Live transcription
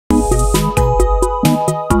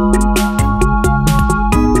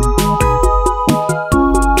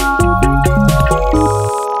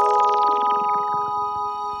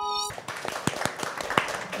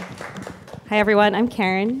everyone. I'm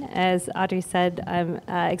Karen. As Audrey said, I'm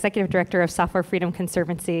Executive Director of Software Freedom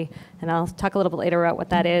Conservancy, and I'll talk a little bit later about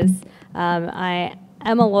what that is. I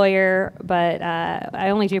am a lawyer, but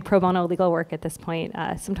I only do pro bono legal work at this point.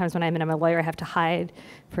 Sometimes when I'm a lawyer, I have to hide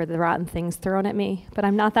for the rotten things thrown at me, but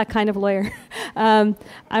I'm not that kind of lawyer. I'm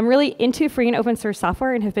really into free and open source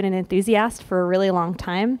software and have been an enthusiast for a really long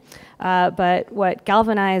time. But what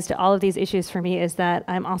galvanized all of these issues for me is that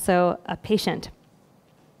I'm also a patient.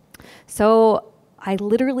 So I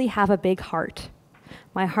literally have a big heart.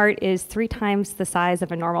 My heart is 3 times the size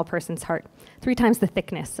of a normal person's heart, 3 times the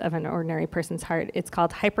thickness of an ordinary person's heart. It's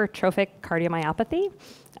called hypertrophic cardiomyopathy,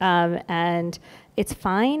 and it's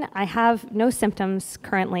fine. I have no symptoms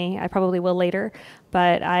currently. I probably will later,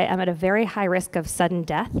 but I am at a very high risk of sudden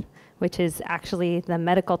death, which is actually the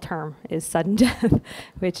medical term is sudden death,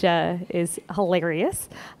 which is hilarious.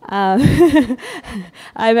 I'm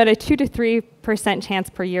at a 2 to 3% chance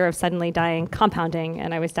per year of suddenly dying, compounding,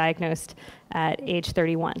 and I was diagnosed at age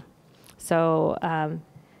 31. So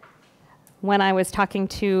when I was talking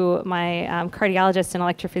to my cardiologist and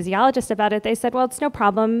electrophysiologist about it, they said, well, it's no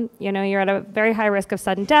problem. You know, you're at a very high risk of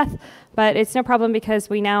sudden death, but it's no problem because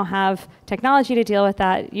we now have technology to deal with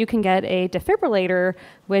that. You can get a defibrillator,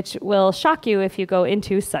 which will shock you if you go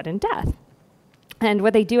into sudden death. And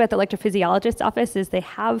what they do at the electrophysiologist's office is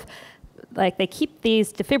they keep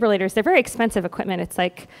these defibrillators. They're very expensive equipment. It's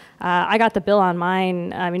like, I got the bill on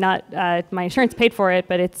mine. I mean, not, my insurance paid for it,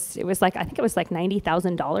 but I think it was like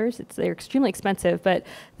 $90,000. They're extremely expensive, but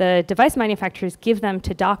the device manufacturers give them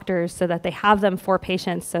to doctors so that they have them for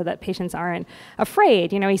patients so that patients aren't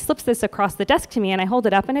afraid. You know, he slips this across the desk to me and I hold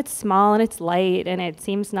it up and it's small and it's light and it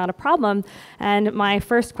seems not a problem. And my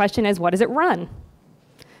first question is, what does it run?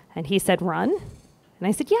 And he said, run? And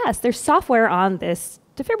I said, yes, there's software on this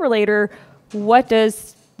defibrillator. What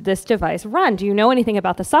does this device run? Do you know anything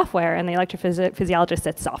about the software? And the electrophysiologist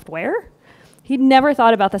said, software? He'd never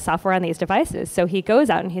thought about the software on these devices. So he goes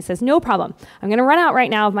out and he says, no problem. I'm going to run out right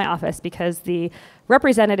now of my office because the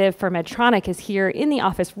representative for Medtronic is here in the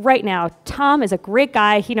office right now. Tom is a great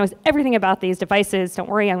guy. He knows everything about these devices. Don't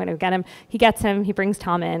worry, I'm going to get him. He gets him. He brings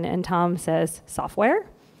Tom in, and Tom says, software?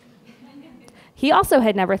 He also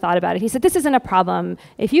had never thought about it. He said, this isn't a problem.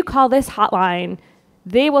 If you call this hotline,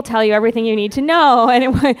 they will tell you everything you need to know, and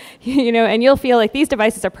and you'll feel like these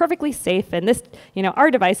devices are perfectly safe, and our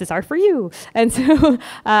devices are for you. And so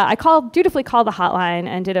I dutifully called the hotline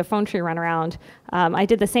and did a phone tree runaround. I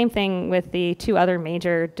did the same thing with the 2 other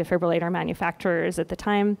major defibrillator manufacturers at the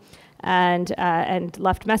time, and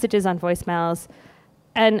left messages on voicemails,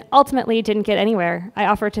 and ultimately didn't get anywhere. I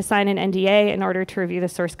offered to sign an NDA in order to review the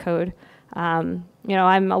source code. I'm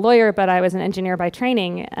a lawyer, but I was an engineer by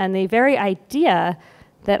training, and the very idea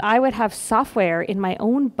that I would have software in my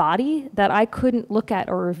own body that I couldn't look at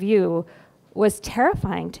or review was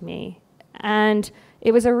terrifying to me. And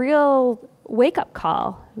it was a real wake-up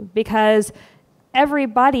call, because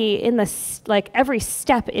everybody in this, every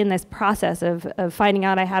step in this process of finding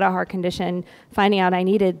out I had a heart condition, finding out I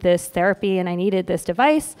needed this therapy and I needed this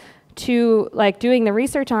device, to doing the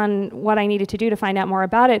research on what I needed to do to find out more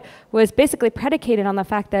about it, was basically predicated on the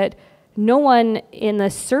fact that no one in the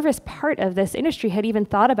service part of this industry had even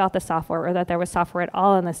thought about the software or that there was software at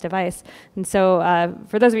all in this device. And so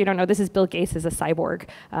for those of you who don't know, this is Bill Gates as a cyborg,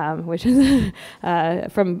 which is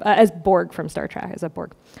as Borg from Star Trek, as a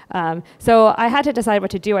Borg. So I had to decide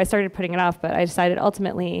what to do. I started putting it off, but I decided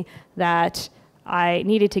ultimately that I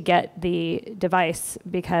needed to get the device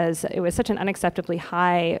because it was such an unacceptably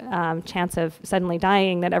high chance of suddenly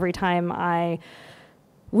dying that every time I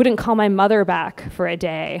wouldn't call my mother back for a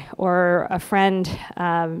day or a friend,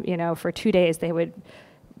 for 2 days, they would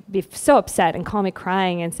be so upset and call me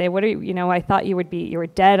crying and say, "What are you? I thought you were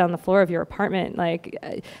dead on the floor of your apartment."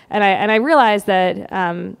 And I realized that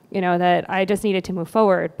that I just needed to move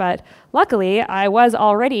forward. But luckily, I was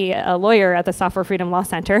already a lawyer at the Software Freedom Law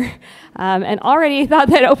Center, and already thought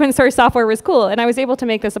that open source software was cool, and I was able to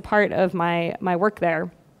make this a part of my work there.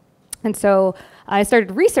 And so I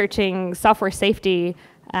started researching software safety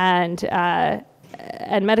and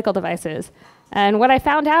medical devices. And what I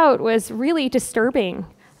found out was really disturbing.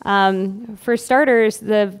 For starters,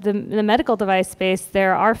 the medical device space,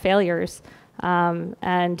 there are failures.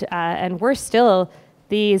 And worse still,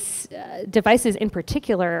 these devices in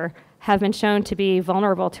particular have been shown to be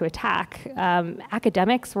vulnerable to attack.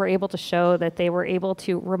 Academics were able to show that they were able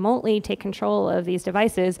to remotely take control of these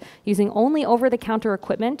devices using only over-the-counter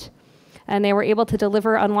equipment, and they were able to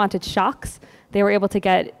deliver unwanted shocks. They were able to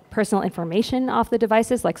get personal information off the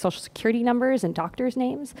devices, like social security numbers and doctors'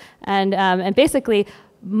 names. And basically,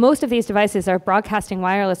 most of these devices are broadcasting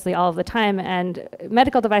wirelessly all of the time, and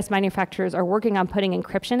medical device manufacturers are working on putting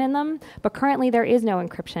encryption in them, but currently there is no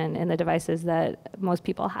encryption in the devices that most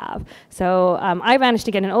people have. So I managed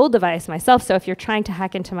to get an old device myself, so if you're trying to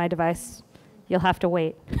hack into my device, you'll have to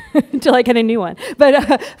wait until I get a new one.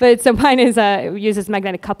 But so mine uses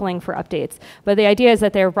magnetic coupling for updates. But the idea is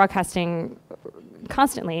that they're broadcasting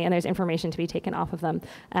constantly, and there's information to be taken off of them.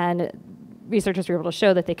 And researchers were able to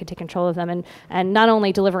show that they could take control of them and not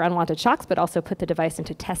only deliver unwanted shocks, but also put the device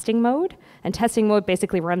into testing mode. And testing mode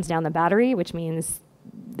basically runs down the battery, which means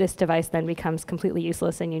this device then becomes completely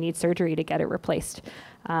useless and you need surgery to get it replaced.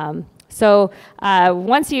 So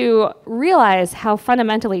once you realize how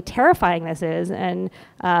fundamentally terrifying this is, and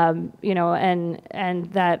and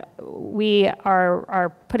that we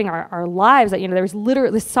are putting our lives, that there's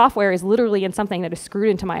literally, this software is literally in something that is screwed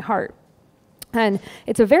into my heart. And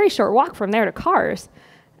it's a very short walk from there to cars,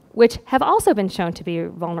 which have also been shown to be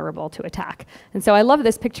vulnerable to attack. And so I love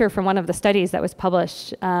this picture from one of the studies that was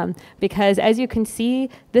published, because as you can see,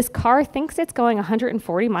 this car thinks it's going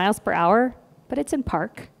 140 miles per hour, but it's in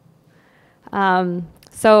park. A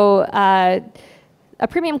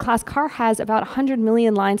premium class car has about 100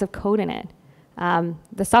 million lines of code in it.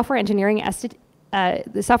 The Software Engineering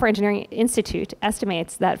Institute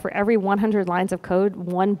estimates that for every 100 lines of code,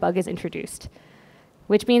 one bug is introduced,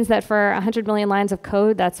 which means that for 100 million lines of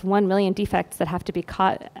code, that's 1 million defects that have to be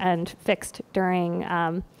caught and fixed during,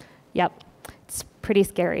 it's pretty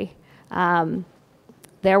scary.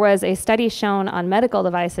 There was a study shown on medical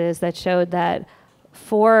devices that showed that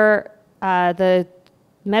for the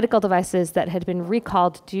medical devices that had been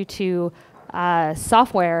recalled due to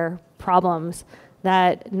software problems,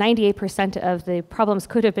 that 98% of the problems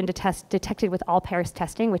could have been detected with all-pairs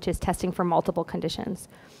testing, which is testing for multiple conditions.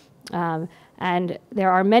 And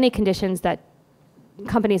there are many conditions that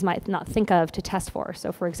companies might not think of to test for.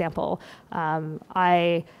 So for example,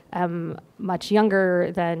 I am much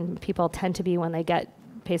younger than people tend to be when they get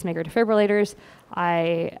pacemaker defibrillators.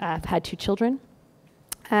 I have had 2 children.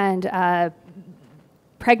 And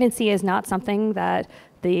pregnancy is not something that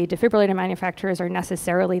the defibrillator manufacturers are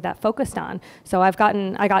necessarily that focused on. So I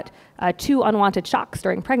got 2 unwanted shocks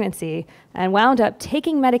during pregnancy and wound up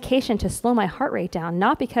taking medication to slow my heart rate down,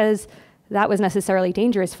 not because that was necessarily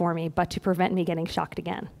dangerous for me, but to prevent me getting shocked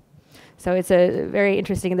again. So it's a very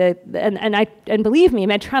interesting, and believe me,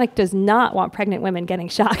 Medtronic does not want pregnant women getting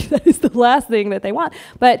shocked. That is the last thing that they want.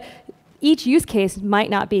 But each use case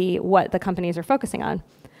might not be what the companies are focusing on.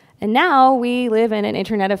 And now we live in an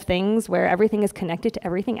Internet of Things where everything is connected to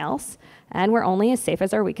everything else, and we're only as safe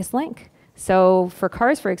as our weakest link. So for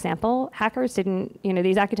cars, for example, hackers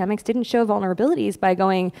these academics didn't show vulnerabilities by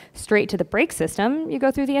going straight to the brake system. You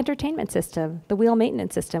go through the entertainment system, the wheel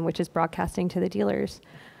maintenance system, which is broadcasting to the dealers.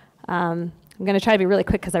 I'm going to try to be really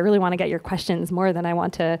quick because I really want to get your questions more than I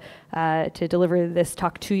want to deliver this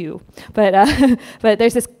talk to you. But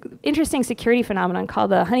there's this interesting security phenomenon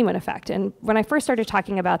called the honeymoon effect. And when I first started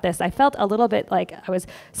talking about this, I felt a little bit like I was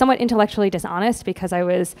somewhat intellectually dishonest because I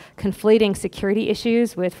was conflating security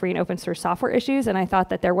issues with free and open source software issues. And I thought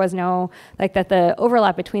that there was that the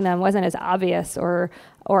overlap between them wasn't as obvious or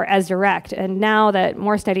as direct. And now that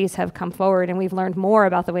more studies have come forward and we've learned more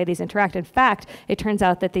about the way these interact, in fact, it turns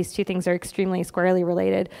out that these two things are extremely squarely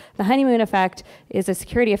related. The honeymoon effect is a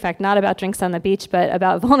security effect, not about drinks on the beach, but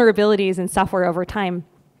about vulnerabilities in software over time.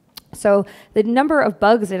 So the number of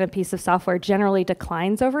bugs in a piece of software generally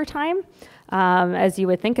declines over time. As you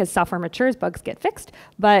would think, as software matures, bugs get fixed.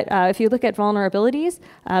 But if you look at vulnerabilities,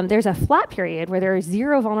 there's a flat period where there are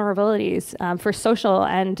 0 vulnerabilities for social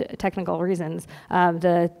and technical reasons.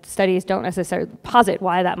 The studies don't necessarily posit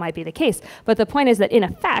why that might be the case. But the point is that, in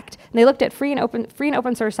effect, they looked at free and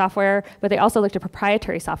open source software, but they also looked at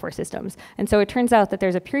proprietary software systems. And so it turns out that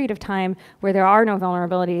there's a period of time where there are no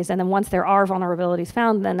vulnerabilities, and then once there are vulnerabilities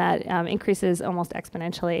found, then that increases almost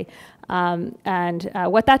exponentially.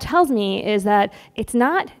 What that tells me is that it's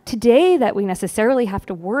not today that we necessarily have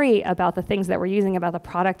to worry about the things that we're using, about the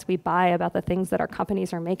products we buy, about the things that our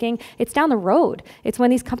companies are making. It's down the road. It's when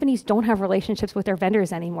these companies don't have relationships with their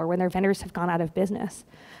vendors anymore, when their vendors have gone out of business.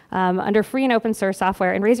 Under free and open source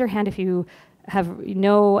software, and raise your hand if you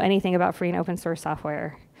know anything about free and open source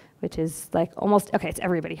software, which is like almost, okay, it's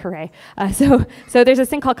everybody, hooray. So there's this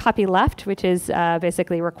thing called copyleft, which is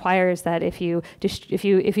basically requires that if you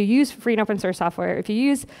use free and open source software, if you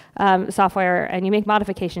use software and you make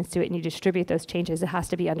modifications to it and you distribute those changes, it has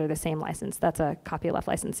to be under the same license. That's a copyleft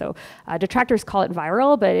license. So detractors call it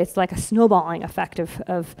viral, but it's like a snowballing effect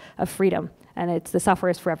of freedom. And the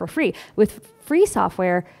software is forever free. With free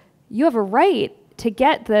software, you have a right to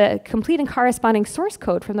get the complete and corresponding source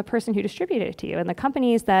code from the person who distributed it to you. And the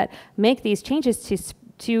companies that make these changes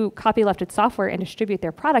to copylefted software and distribute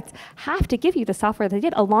their products have to give you the software they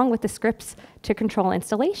did along with the scripts to control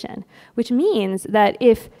installation, which means that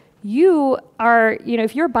if you are,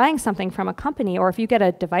 if you're buying something from a company, or if you get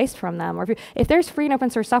a device from them, or if there's free and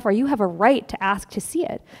open source software, you have a right to ask to see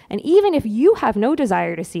it. And even if you have no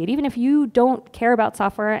desire to see it, even if you don't care about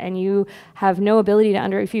software and you have no ability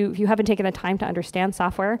to if you haven't taken the time to understand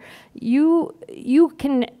software, you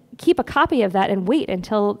can keep a copy of that and wait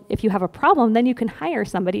until, if you have a problem, then you can hire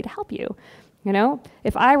somebody to help you.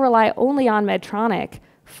 If I rely only on Medtronic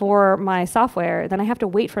for my software, then I have to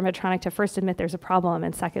wait for Medtronic to first admit there's a problem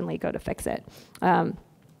and secondly go to fix it.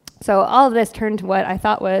 So all of this turned what I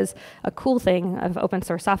thought was a cool thing of open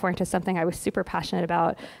source software into something I was super passionate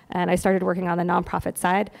about, and I started working on the nonprofit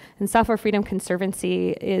side. And Software Freedom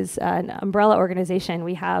Conservancy is an umbrella organization.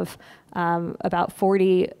 We have about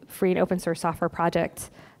 40 free and open source software projects,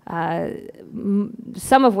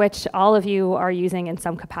 some of which all of you are using in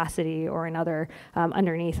some capacity or another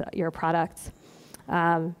underneath your products.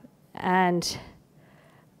 And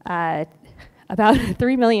about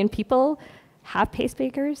 3 million people have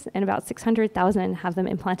pacemakers, and about 600,000 have them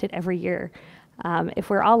implanted every year. If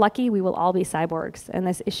we're all lucky, we will all be cyborgs. And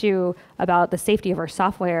this issue about the safety of our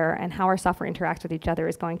software and how our software interacts with each other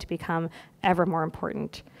is going to become ever more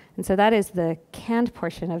important. And so that is the canned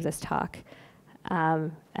portion of this talk.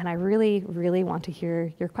 And I really, really want to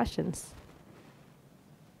hear your questions.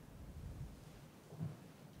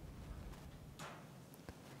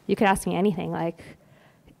 You could ask me anything, like,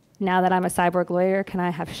 now that I'm a cyborg lawyer, can I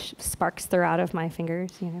have sparks throw out of my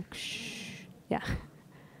fingers? Yeah.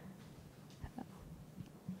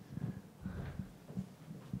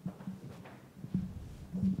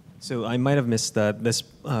 So I might have missed this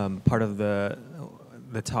part of the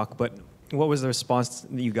talk, but what was the response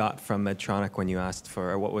that you got from Medtronic when you asked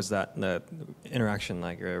for, or what was the interaction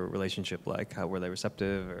like, or relationship like? How were they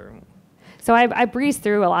receptive? Or? So I breezed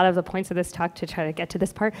through a lot of the points of this talk to try to get to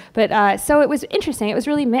this part. But so it was interesting. It was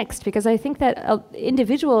really mixed, because I think that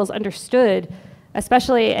individuals understood,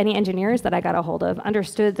 especially any engineers that I got a hold of,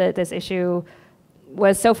 understood that this issue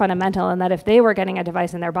was so fundamental, and that if they were getting a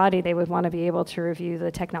device in their body, they would want to be able to review the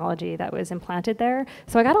technology that was implanted there.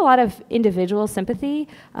 So I got a lot of individual sympathy,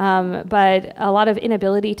 but a lot of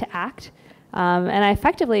inability to act. And I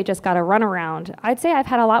effectively just got a runaround. I'd say I've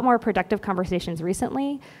had a lot more productive conversations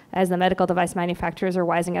recently as the medical device manufacturers are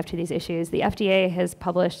wising up to these issues. The FDA has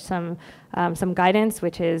published some guidance,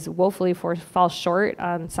 which is woefully falls short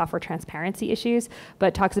on software transparency issues,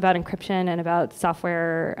 but talks about encryption and about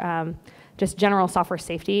software, just general software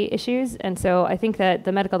safety issues. And so I think that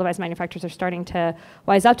the medical device manufacturers are starting to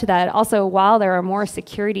wise up to that. Also, while there are more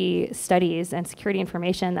security studies and security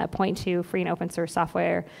information that point to free and open source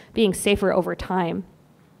software being safer over time,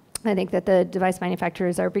 I think that the device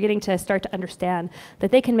manufacturers are beginning to start to understand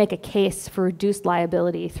that they can make a case for reduced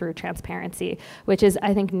liability through transparency, which is,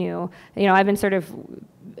 I think, new. I've been sort of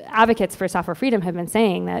advocates for software freedom have been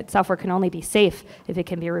saying that software can only be safe if it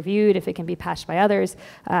can be reviewed, if it can be patched by others.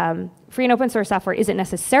 Free and open source software isn't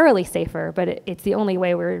necessarily safer, but it's the only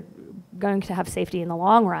way we're going to have safety in the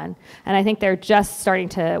long run. And I think they're just starting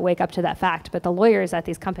to wake up to that fact. But the lawyers at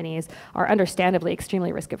these companies are understandably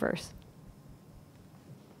extremely risk averse.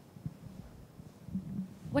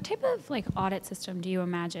 What type of audit system do you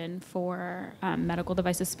imagine for medical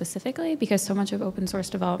devices specifically? Because so much of open source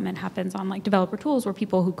development happens on developer tools where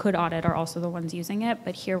people who could audit are also the ones using it.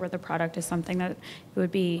 But here where the product is something that it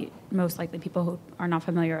would be most likely people who are not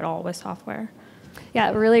familiar at all with software.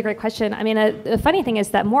 Yeah, really great question. I mean, the funny thing is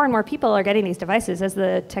that more and more people are getting these devices as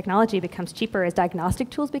the technology becomes cheaper, as diagnostic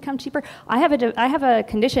tools become cheaper. I have a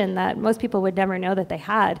condition that most people would never know that they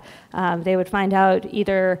had. They would find out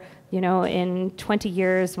either in 20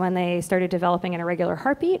 years when they started developing an irregular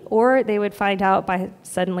heartbeat, or they would find out by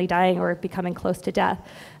suddenly dying or becoming close to death.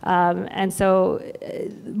 And so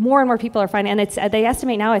more and more people are finding, and they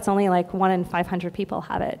estimate now it's only 1 in 500 people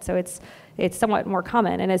have it. So it's somewhat more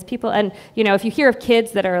common. And as people, and if you hear of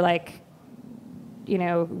kids that are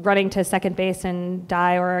running to second base and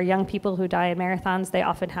die, or young people who die in marathons, they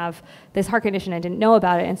often have this heart condition and didn't know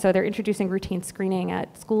about it. And so they're introducing routine screening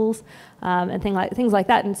at schools and things like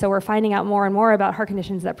that. And so we're finding out more and more about heart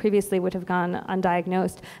conditions that previously would have gone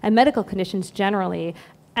undiagnosed, and medical conditions generally.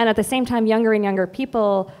 And at the same time, younger and younger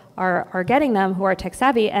people are getting them who are tech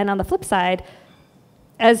savvy. And on the flip side,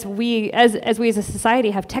 as we as a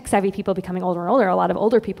society have tech savvy people becoming older and older, a lot of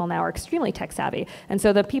older people now are extremely tech savvy. And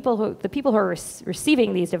so the people who are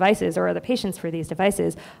receiving these devices, or the patients for these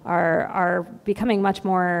devices, are becoming much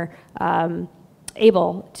more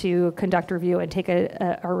able to conduct review and take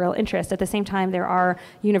a real interest. At the same time, there are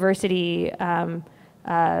university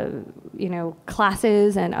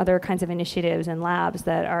classes and other kinds of initiatives and labs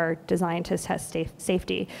that are designed to test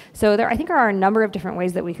safety. So I think there are a number of different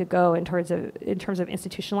ways that we could go in terms of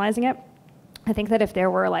institutionalizing it. I think that if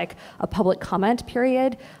there were like a public comment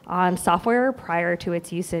period on software prior to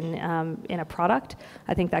its use in a product,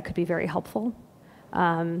 I think that could be very helpful.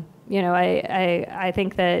 I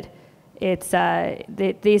think that it's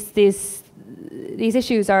these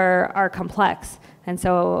issues are complex, and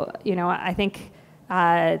so I think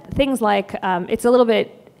things like it's a little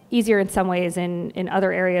bit easier in some ways in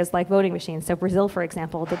other areas like voting machines. So Brazil, for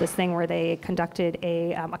example, did this thing where they conducted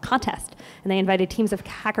a contest, and they invited teams of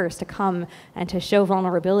hackers to come and to show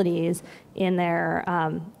vulnerabilities in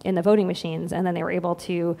the voting machines, and then they were able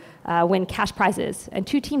to win cash prizes. And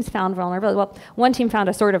 2 teams found vulnerability. Well, one team found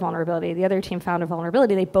a sort of vulnerability, the other team found a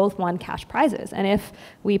vulnerability. They both won cash prizes. And if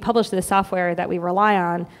we publish the software that we rely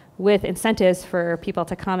on with incentives for people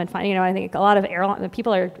to come and find, I think a lot of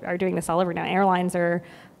people are doing this all over now. Airlines are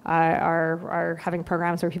having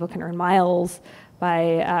programs where people can earn miles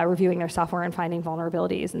by reviewing their software and finding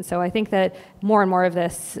vulnerabilities. And so I think that more and more of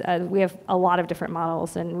this, we have a lot of different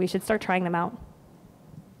models, and we should start trying them out.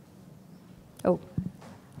 Oh,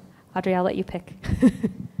 Audrey, I'll let you pick.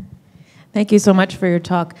 Thank you so much for your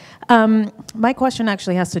talk. My question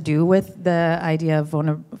actually has to do with the idea of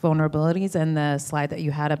vulnerabilities and the slide that you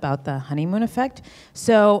had about the honeymoon effect.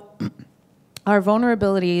 So are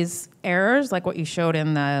vulnerabilities errors, like what you showed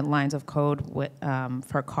in the lines of code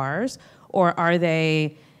for cars, or are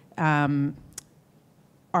they are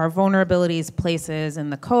vulnerabilities places in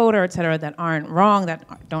the code or et cetera that aren't wrong,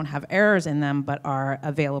 that don't have errors in them, but are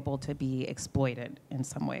available to be exploited in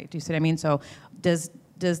some way? Do you see what I mean? So does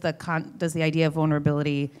the idea of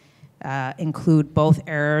vulnerability include both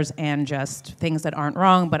errors and just things that aren't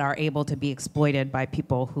wrong but are able to be exploited by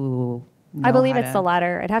people who know I believe how it's to... the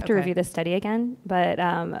latter. I'd have to review the study again, but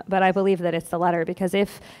I believe that it's the latter, because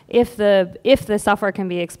if the software can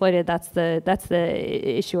be exploited, that's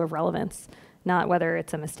the issue of relevance, not whether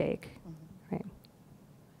it's a mistake. Mm-hmm. Right.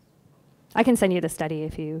 I can send you the study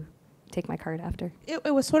if you take my card after.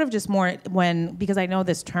 It was sort of just more because I know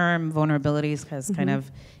this term vulnerabilities has kind of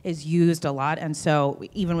is used a lot, and so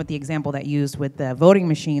even with the example that used with the voting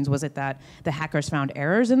machines, was it that the hackers found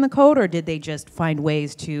errors in the code, or did they just find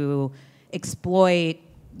ways to exploit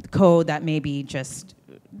code that maybe just,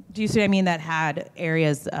 do you see what I mean, that had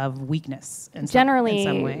areas of weakness in some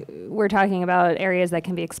way? We're talking about areas that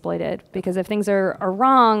can be exploited, because if things are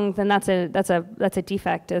wrong, then that's a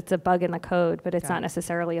defect, it's a bug in the code, but it's not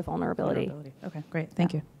necessarily a vulnerability. Okay, great,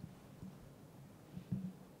 thank you.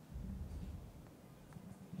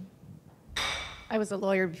 I was a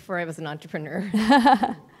lawyer before I was an entrepreneur.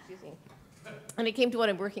 Excuse me. And I came to what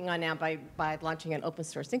I'm working on now by launching an open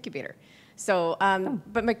source incubator. So,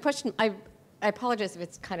 but my question, I apologize if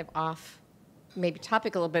it's kind of off maybe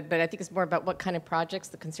topic a little bit, but I think it's more about what kind of projects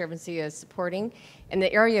the Conservancy is supporting. And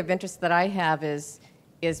the area of interest that I have is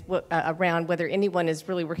around whether anyone is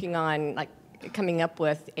really working on like coming up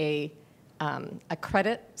with a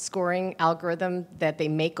credit scoring algorithm that they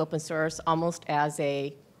make open source almost as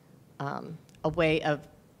a way of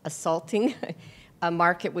assaulting a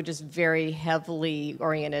market which is very heavily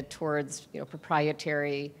oriented towards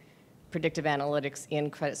proprietary predictive analytics in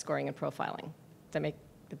credit scoring and profiling. Did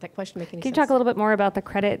that question make any sense? Can you talk a little bit more about the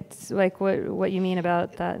credits, like what you mean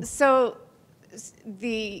about that? So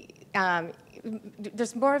there's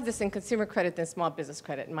more of this in consumer credit than small business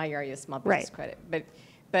credit. In my area is small business credit.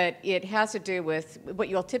 But it has to do with what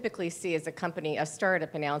you'll typically see as a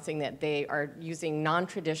startup announcing that they are using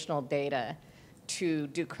non-traditional data to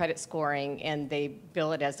do credit scoring, and they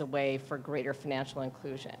bill it as a way for greater financial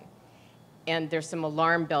inclusion. And there's some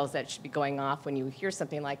alarm bells that should be going off when you hear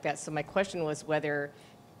something like that. So my question was whether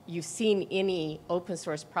you've seen any open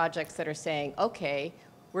source projects that are saying, okay,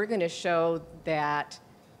 we're going to show that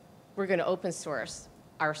we're going to open source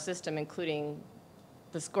our system, including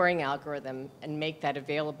the scoring algorithm, and make that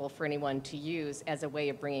available for anyone to use as a way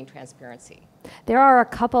of bringing transparency. There are a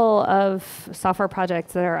couple of software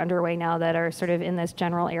projects that are underway now that are sort of in this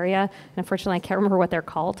general area. And unfortunately, I can't remember what they're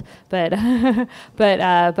called, but but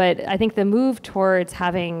I think the move towards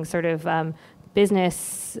having sort of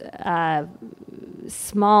business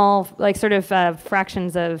small, like sort of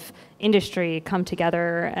fractions of industry come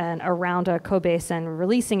together and around a code base and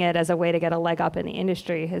releasing it as a way to get a leg up in the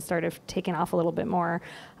industry has sort of taken off a little bit more.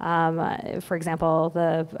 For example,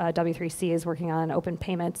 the W3C is working on open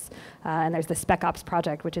payments, and there's the SpecOps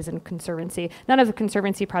project, which is in Conservancy. None of the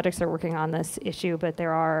Conservancy projects are working on this issue, but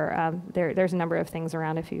there are there's a number of things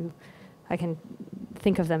around if you I can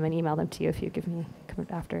think of them and email them to you if you give me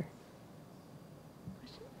after.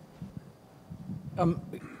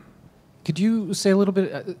 Could you say a little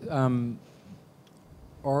bit,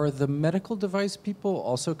 are the medical device people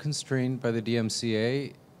also constrained by the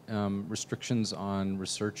DMCA, restrictions on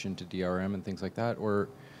research into DRM and things like that? Or,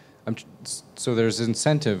 so there's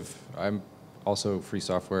incentive. I'm also a free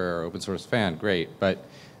software or open source fan, great, but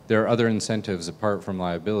there are other incentives apart from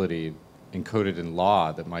liability encoded in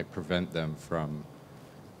law that might prevent them from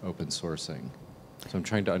open sourcing. So I'm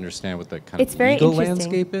trying to understand what the kind of legal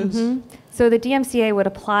landscape is. So the DMCA would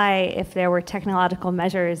apply if there were technological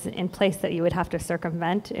measures in place that you would have to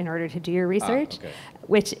circumvent in order to do your research,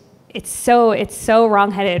 which it's so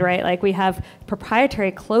wrong-headed, right? Like we have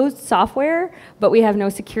proprietary closed software, but we have no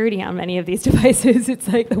security on many of these devices. It's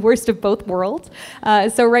like the worst of both worlds.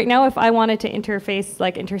 So right now, if I wanted to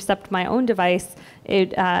intercept my own device,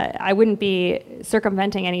 I wouldn't be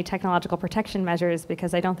circumventing any technological protection measures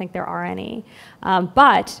because I don't think there are any.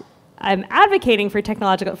 But I'm advocating for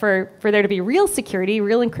for there to be real security,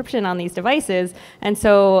 real encryption on these devices, and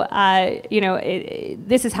so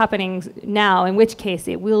this is happening now. In which case,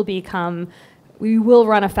 we will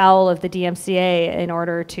run afoul of the DMCA in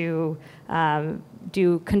order to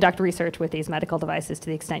conduct research with these medical devices to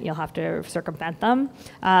the extent you'll have to circumvent them.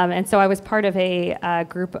 And so I was part of a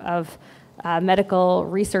group of medical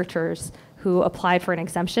researchers who applied for an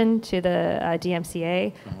exemption to the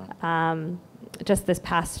DMCA. Just this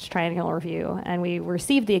past triennial review, and we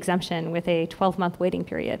received the exemption with a 12-month waiting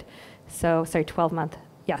period. So, sorry, 12-month,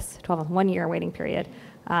 1-year waiting period.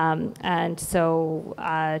 And so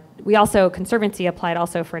we also, Conservancy applied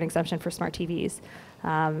also for an exemption for smart TVs.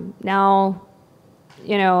 Now,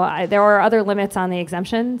 there are other limits on the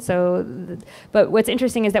exemption. But what's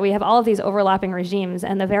interesting is that we have all of these overlapping regimes,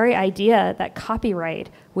 and the very idea that copyright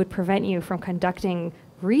would prevent you from conducting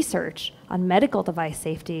research on medical device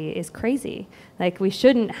safety is crazy. Like we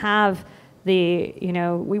shouldn't have the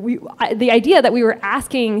idea that we were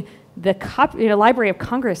asking the Library of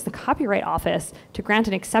Congress, the Copyright Office, to grant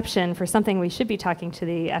an exception for something we should be talking to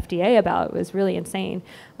the FDA about was really insane.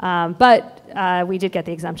 But we did get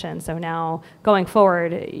the exemption, so now going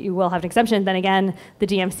forward, you will have an exemption. Then again, the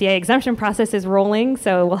DMCA exemption process is rolling,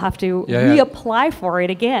 so we'll have to reapply for it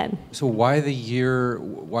again. So why the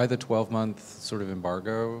 12-month sort of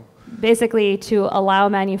embargo? Basically, to allow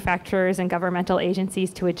manufacturers and governmental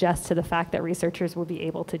agencies to adjust to the fact that researchers will be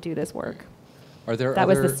able to do this work. That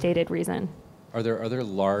was the stated reason. Are there other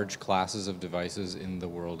large classes of devices in the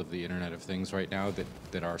world of the Internet of Things right now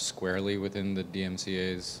that are squarely within the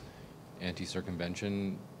DMCA's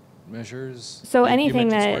anti-circumvention measures? So anything you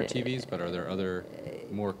that... mentioned smart TVs, but are there other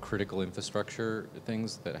more critical infrastructure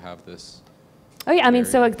things that have this? Oh yeah, I mean,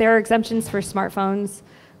 so there are exemptions for smartphones,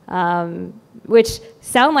 which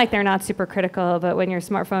sound like they're not super critical, but when your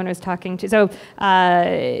smartphone is talking to... So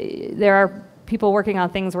there are people working on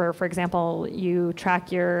things where, for example, you track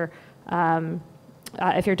your,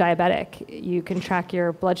 if you're diabetic, you can track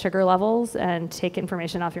your blood sugar levels and take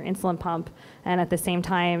information off your insulin pump, and at the same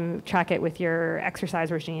time track it with your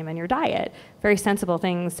exercise regime and your diet. Very sensible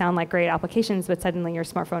things, sound like great applications, but suddenly your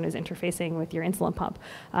smartphone is interfacing with your insulin pump.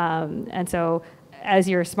 And so as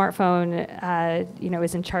your smartphone,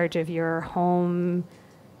 is in charge of your home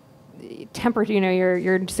temperature,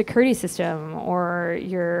 your security system or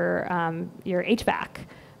your HVAC,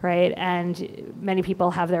 right? And many people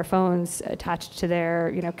have their phones attached to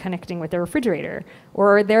their, connecting with their refrigerator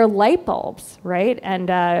or their light bulbs, right? And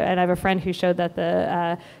I have a friend who showed that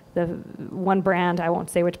the one brand, I won't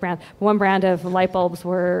say which brand, one brand of light bulbs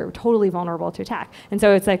were totally vulnerable to attack. And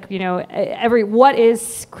so it's like, what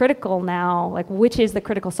is critical now, like which is the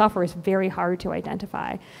critical software is very hard to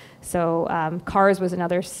identify. So cars was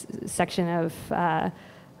another section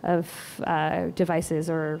of devices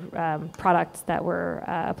or products that were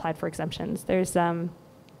applied for exemptions. There's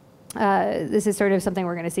this is sort of something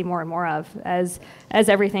we're going to see more and more of as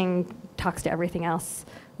everything talks to everything else.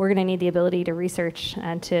 We're going to need the ability to research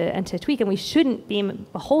and to tweak, and we shouldn't be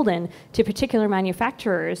beholden to particular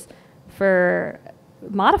manufacturers for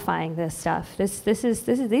modifying this stuff.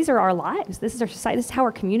 These are our lives. This is our society. This is how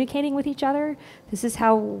we're communicating with each other. This is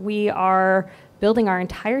how we are building our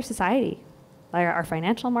entire society. Our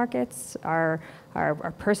financial markets, our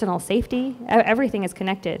personal safety, everything is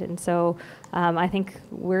connected. And so I think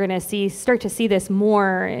we're going to start to see this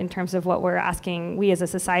more in terms of what we're asking, we as a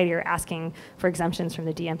society are asking for exemptions from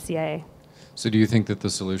the DMCA. So do you think that the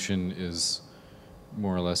solution is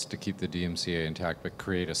more or less to keep the DMCA intact, but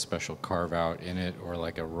create a special carve out in it, or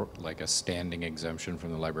like a standing exemption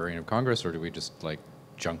from the Librarian of Congress, or do we just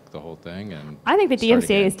junk the whole thing and I think the start DMCA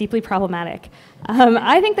again? is deeply problematic.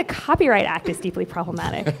 I think the Copyright Act is deeply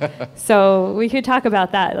problematic. So we could talk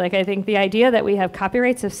about that. Like, I think the idea that we have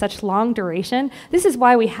copyrights of such long duration, this is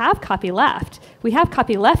why we have copyleft. We have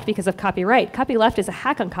copyleft because of copyright. Copyleft is a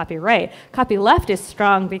hack on copyright. Copyleft is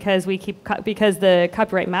strong because because the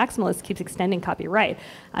copyright maximalist keeps extending copyright.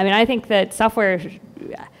 I mean, I think that software,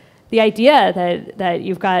 the idea that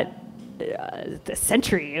you've got a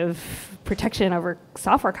century of protection over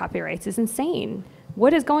software copyrights is insane.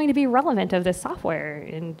 What is going to be relevant of this software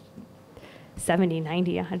in 70,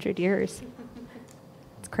 90, 100 years?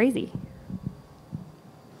 It's crazy.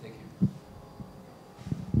 Thank you.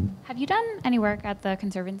 Have you done any work at the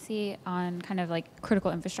Conservancy on kind of like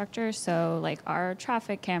critical infrastructure? So like our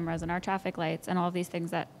traffic cameras and our traffic lights and all of these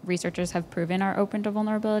things that researchers have proven are open to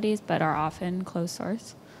vulnerabilities but are often closed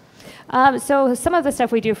source? So some of the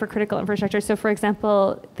stuff we do for critical infrastructure, so for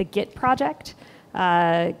example, the Git project,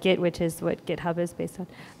 Git, which is what GitHub is based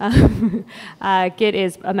on. Git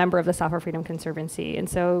is a member of the Software Freedom Conservancy. And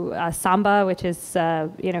so Samba, which is,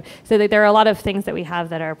 so there are a lot of things that we have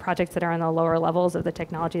that are projects that are on the lower levels of the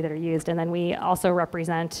technology that are used. And then we also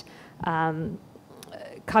represent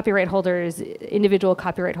copyright holders, individual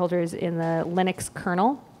copyright holders in the Linux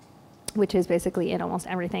kernel, which is basically in almost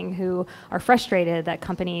everything, who are frustrated that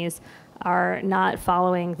companies are not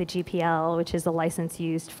following the GPL, which is the license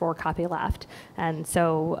used for copyleft. And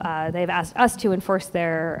so they've asked us to enforce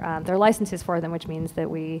their licenses for them, which means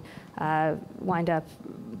that we wind up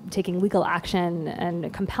taking legal action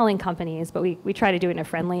and compelling companies, but we try to do it in a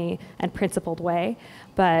friendly and principled way.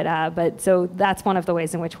 But so that's one of the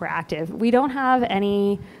ways in which we're active. We don't have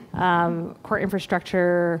any core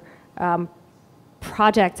infrastructure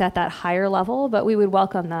projects at that higher level, but we would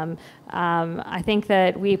welcome them. I think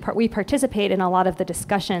that we participate in a lot of the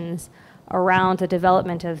discussions around the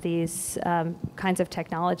development of these kinds of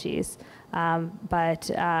technologies,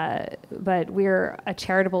 but we're a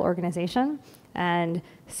charitable organization, and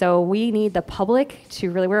so we need the public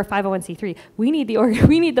to really. We're a 501c3. We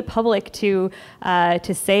need the public to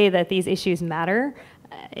say that these issues matter,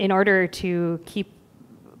 in order to keep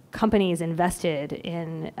companies invested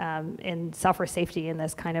in software safety in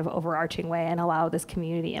this kind of overarching way and allow this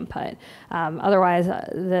community input. Otherwise,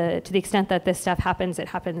 to the extent that this stuff happens, it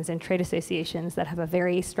happens in trade associations that have a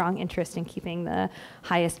very strong interest in keeping the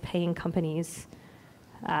highest paying companies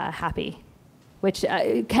happy, which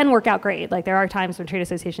can work out great. Like, there are times when trade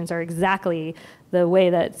associations are exactly the way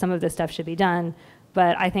that some of this stuff should be done,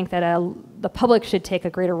 but I think that the public should take a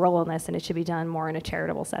greater role in this, and it should be done more in a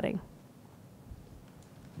charitable setting.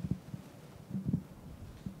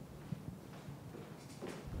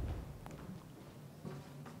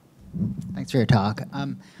 Thanks for your talk.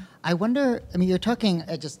 I wonder, I mean, you're talking,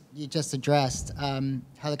 you just addressed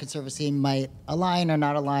how the Conservancy might align or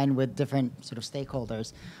not align with different sort of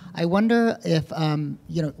stakeholders. I wonder if,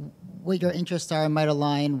 what your interests are might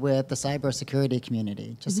align with the cybersecurity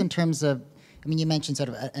community, just in terms of, I mean, you mentioned sort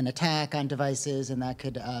of an attack on devices, and that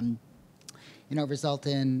could, result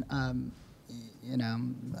in,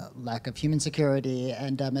 lack of human security,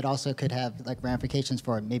 and it also could have like ramifications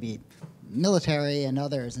for maybe military and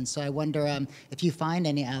others. And so I wonder if you find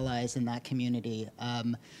any allies in that community,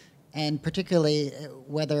 and particularly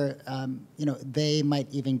whether they might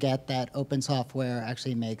even get that open software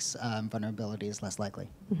actually makes vulnerabilities less likely.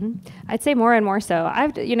 Mm-hmm. I'd say more and more so.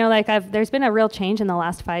 There's been a real change in the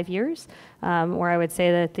last 5 years, where I would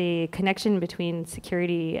say that the connection between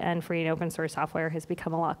security and free and open source software has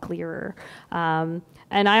become a lot clearer.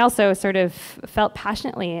 And I also sort of felt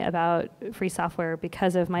passionately about free software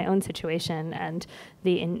because of my own situation and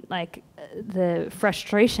the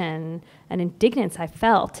frustration and indignance I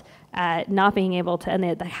felt at not being able to,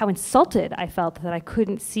 and how insulted I felt that I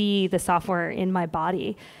couldn't see the software in my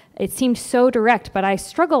body. It seemed so direct, but I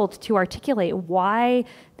struggled to articulate why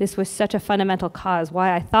this was such a fundamental cause,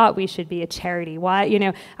 why I thought we should be a charity, why,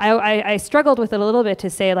 I struggled with it a little bit to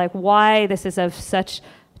say, like, why this is of such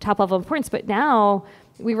top-level importance. But now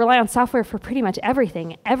we rely on software for pretty much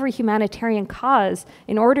everything. Every humanitarian cause,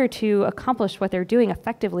 in order to accomplish what they're doing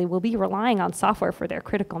effectively, will be relying on software for their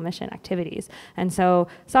critical mission activities. And so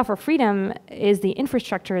software freedom is the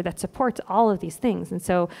infrastructure that supports all of these things. And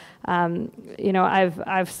so,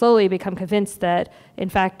 I've slowly become convinced that, in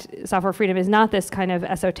fact, software freedom is not this kind of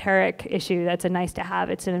esoteric issue that's a nice to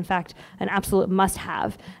have. It's, in fact, an absolute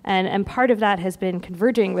must-have. And part of that has been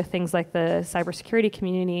converging with things like the cybersecurity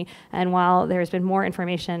community. And while there's been more information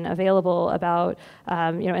information available about,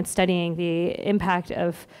 and studying the impact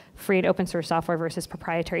of free and open source software versus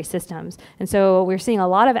proprietary systems. And so we're seeing a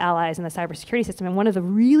lot of allies in the cybersecurity system. And one of the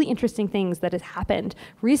really interesting things that has happened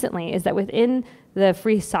recently is that within the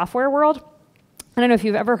free software world, I don't know if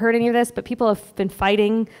you've ever heard any of this, but people have been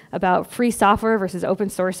fighting about free software versus open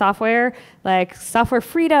source software, like software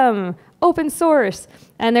freedom, open source.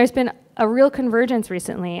 And there's been a real convergence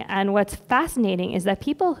recently. And what's fascinating is that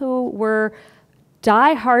people who were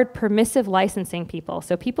die-hard permissive licensing people,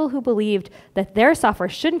 so people who believed that their software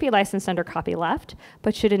shouldn't be licensed under copyleft,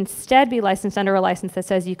 but should instead be licensed under a license that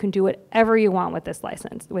says you can do whatever you want with this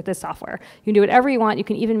license, with this software. You can do whatever you want. You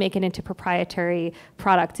can even make it into proprietary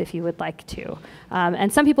products if you would like to.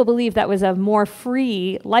 And some people believe that was a more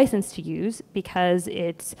free license to use because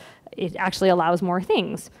it actually allows more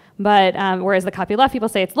things. But whereas the copyleft people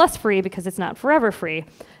say it's less free because it's not forever free.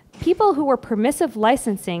 People who were permissive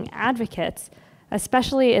licensing advocates,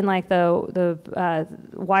 especially in like the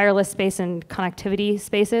wireless space and connectivity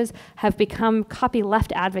spaces, have become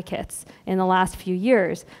copyleft advocates in the last few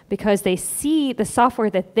years because they see the software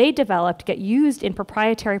that they developed get used in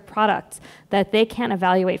proprietary products that they can't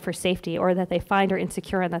evaluate for safety or that they find are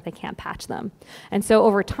insecure and that they can't patch them. And so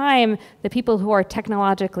over time, the people who are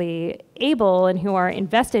technologically able and who are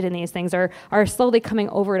invested in these things are slowly coming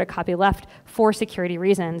over to copyleft for security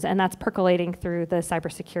reasons, and that's percolating through the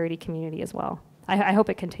cybersecurity community as well. I hope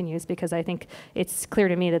it continues because I think it's clear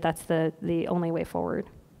to me that that's the only way forward.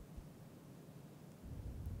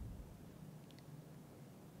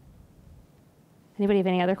 Anybody have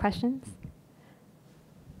any other questions?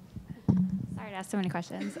 Sorry to ask so many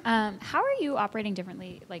questions. How are you operating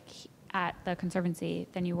differently, like at the Conservancy,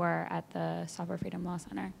 than you were at the Software Freedom Law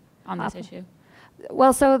Center on this issue?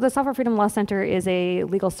 Well, so the Software Freedom Law Center is a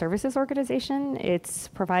legal services organization. It's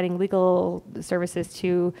providing legal services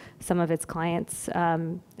to some of its clients.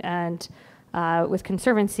 With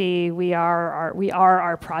Conservancy, we are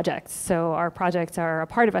our projects. So our projects are a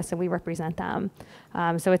part of us and we represent them.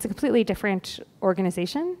 So it's a completely different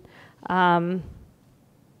organization. There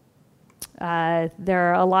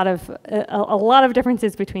are a lot of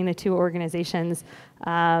differences between the two organizations.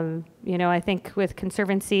 I think with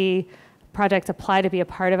Conservancy, projects apply to be a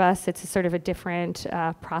part of us. It's a sort of a different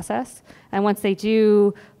process. And once they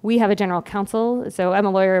do, we have a general counsel. So I'm a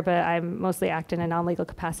lawyer, but I mostly act in a non-legal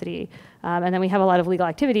capacity. And then we have a lot of legal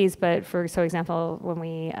activities, but for example, when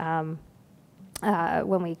we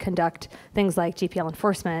conduct things like GPL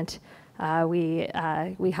enforcement, we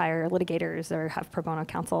hire litigators or have pro bono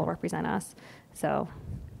counsel represent us. So.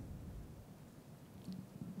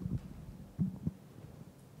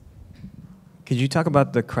 Could you talk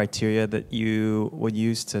about the criteria that you would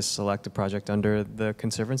use to select a project under the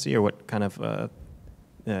Conservancy, or what kind of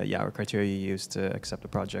criteria you use to accept a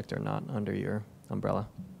project or not under your umbrella?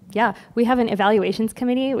 Yeah, we have an evaluations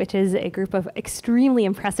committee, which is a group of extremely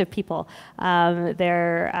impressive people.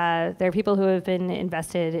 They're people who have been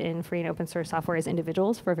invested in free and open source software as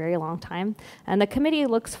individuals for a very long time. And the committee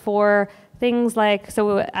looks for things like,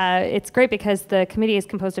 it's great because the committee is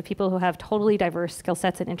composed of people who have totally diverse skill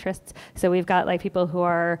sets and interests. So we've got like people who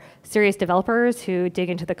are serious developers who dig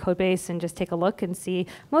into the code base and just take a look and see.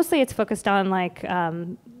 Mostly it's focused on like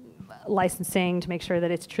licensing to make sure that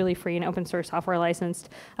it's truly free and open source software licensed.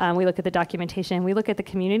 We look at the documentation. We look at the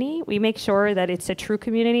community. We make sure that it's a true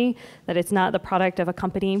community, that it's not the product of a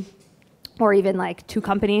company or even like two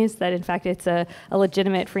companies, that in fact it's a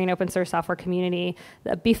legitimate free and open source software community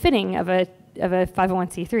befitting of a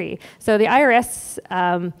 501c3. So the IRS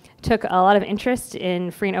took a lot of interest in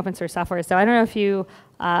free and open source software. So I don't know if you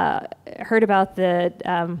heard about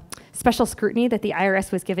the special scrutiny that the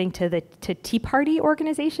IRS was giving to Tea Party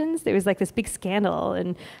organizations. There was like this big scandal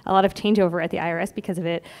and a lot of changeover at the IRS because of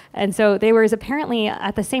it. And so they were apparently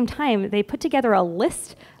at the same time, they put together a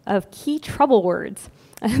list of key trouble words.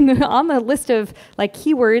 And on the list of like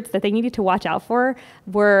keywords that they needed to watch out for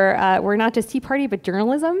were not just Tea Party, but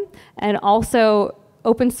journalism and also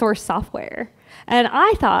open source software. And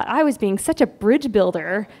I thought I was being such a bridge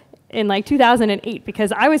builder in like 2008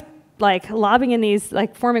 because I was like lobbying in these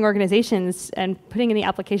like forming organizations and putting in the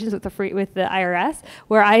applications with the IRS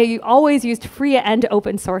where I always used free and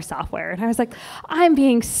open source software. And I was like, I'm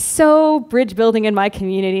being so bridge building in my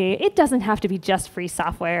community. It doesn't have to be just free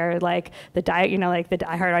software like the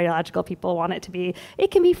diehard ideological people want it to be. It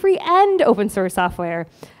can be free and open source software.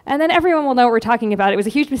 And then everyone will know what we're talking about. It was a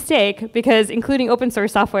huge mistake because including open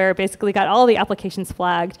source software basically got all the applications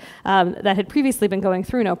flagged that had previously been going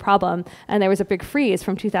through no problem. And there was a big freeze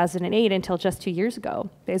from 2008 until just 2 years ago,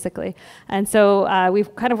 basically. And so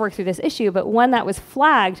we've kind of worked through this issue, but when that was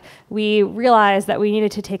flagged, we realized that we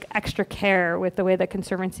needed to take extra care with the way that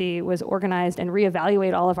Conservancy was organized and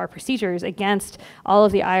reevaluate all of our procedures against all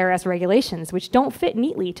of the IRS regulations, which don't fit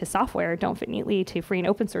neatly to software, don't fit neatly to free and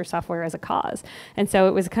open source software as a cause. And so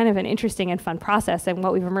it was kind of an interesting and fun process. And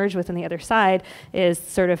what we've emerged with on the other side is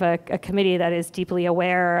sort of a committee that is deeply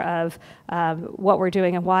aware of what we're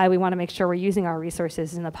doing and why we want to make sure we're using our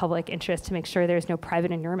resources in the public interest to make sure there's no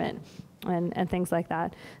private inurement and things like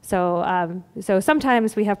that. So, so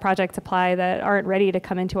sometimes we have projects apply that aren't ready to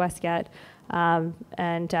come into us yet. We're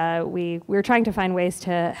trying to find ways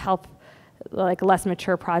to help like less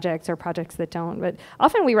mature projects or projects that don't. But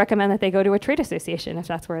often we recommend that they go to a trade association if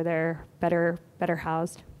that's where they're better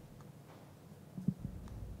housed.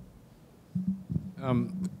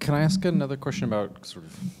 Can I ask another question about sort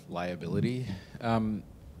of liability?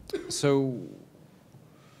 So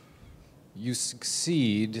you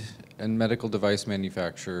succeed, and medical device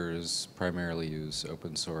manufacturers primarily use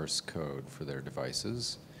open source code for their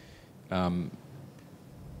devices.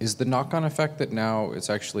 Is the knock-on effect that now it's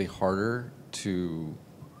actually harder to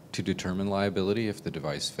determine liability if the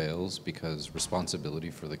device fails because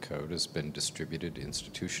responsibility for the code has been distributed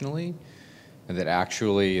institutionally, and that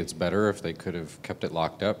actually it's better if they could have kept it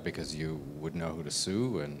locked up because you would know who to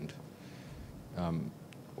sue, and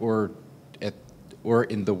or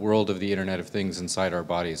in the world of the Internet of Things inside our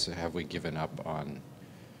bodies, have we given up on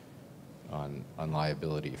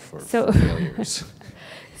liability for failures?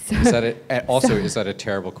 Is that a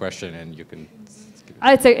terrible question? And you can.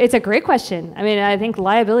 It's a great question. I mean, I think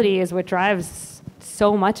liability is what drives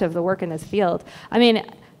so much of the work in this field. I mean,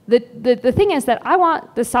 the thing is that I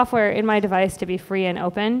want the software in my device to be free and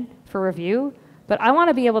open for review, but I want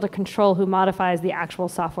to be able to control who modifies the actual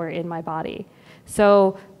software in my body.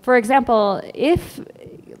 So, for example,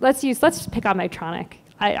 let's pick on Medtronic.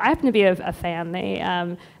 I happen to be a fan. They,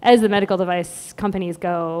 as the medical device companies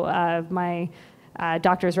go, my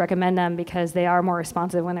doctors recommend them because they are more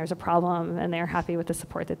responsive when there's a problem and they're happy with the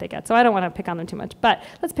support that they get. So I don't want to pick on them too much, but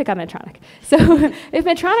let's pick on Medtronic. So if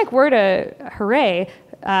Medtronic were to, hooray,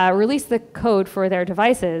 release the code for their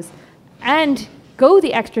devices and go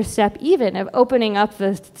the extra step even of opening up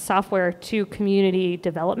the software to community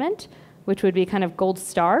development, which would be kind of gold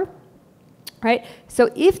star, right?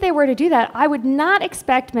 So if they were to do that, I would not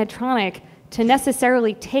expect Medtronic to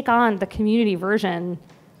necessarily take on the community version,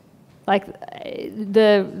 like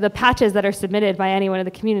the patches that are submitted by anyone in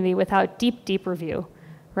the community without deep review,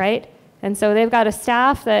 right? And so they've got a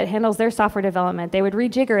staff that handles their software development. They would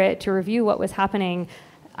rejigger it to review what was happening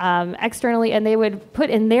externally, and they would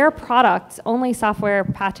put in their products only software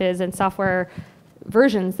patches and software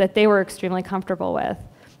versions that they were extremely comfortable with.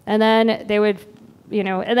 And then they would,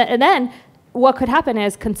 and then what could happen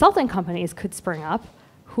is consulting companies could spring up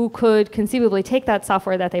who could conceivably take that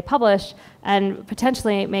software that they publish and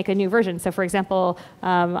potentially make a new version. So for example,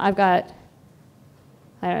 I've got,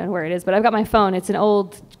 I don't know where it is, but I've got my phone. It's an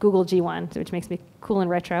old Google G1, which makes me cool and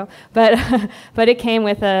retro. But it came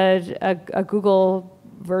with a Google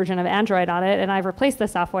version of Android on it, and I've replaced the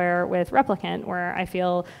software with Replicant,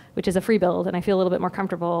 which is a free build, and I feel a little bit more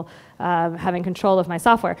comfortable having control of my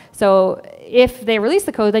software. So if they release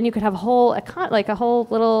the code, then you could have a whole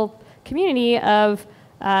little community of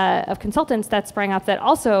consultants that sprang up that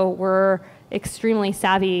also were extremely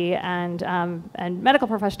savvy and medical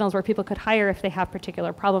professionals where people could hire if they have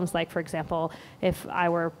particular problems. Like, for example, if I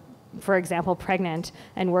were, for example, pregnant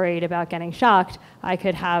and worried about getting shocked, I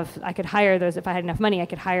could hire those, if I had enough money, I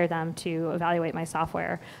could hire them to evaluate my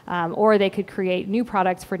software. Or they could create new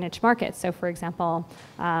products for niche markets. So for example,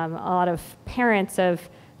 a lot of parents of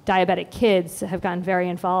diabetic kids have gotten very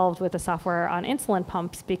involved with the software on insulin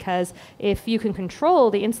pumps because if you can control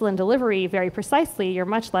the insulin delivery very precisely, you're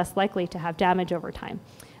much less likely to have damage over time.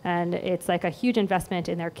 And it's like a huge investment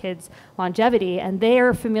in their kids' longevity, and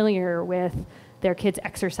they're familiar with their kids'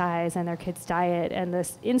 exercise and their kids' diet and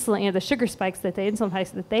this insulin, the sugar spikes that the insulin spikes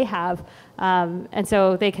that they have, and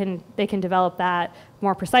so they can develop that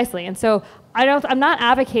more precisely. And so I'm not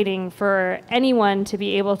advocating for anyone to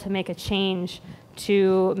be able to make a change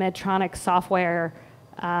to Medtronic software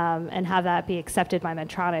and have that be accepted by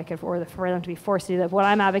Medtronic, or for them to be forced to do that. What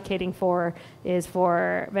I'm advocating for is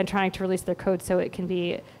for Medtronic to release their code so it can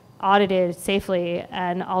be audited safely,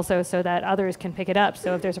 and also so that others can pick it up.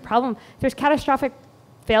 So if there's a problem, if there's catastrophic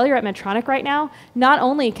failure at Medtronic right now, not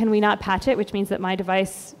only can we not patch it, which means that my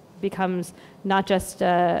device becomes not just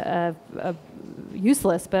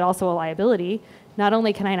useless, but also a liability. Not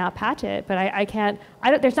only can I not patch it, but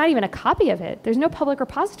there's not even a copy of it. There's no public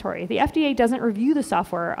repository. The FDA doesn't review the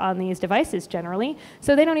software on these devices generally,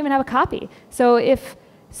 so they don't even have a copy. So if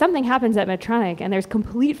something happens at Medtronic and there's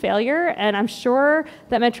complete failure, and I'm sure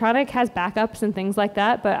that Medtronic has backups and things like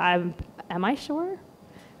that, but am I sure?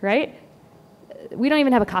 Right? We don't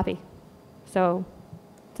even have a copy. So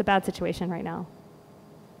it's a bad situation right now.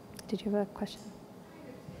 Did you have a question?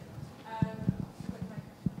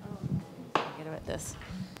 This.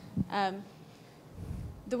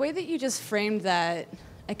 The way that you just framed that,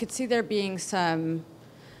 I could see there being some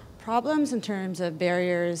problems in terms of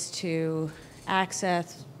barriers to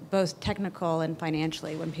access, both technical and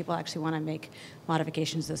financially, when people actually want to make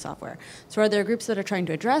modifications to the software. So are there groups that are trying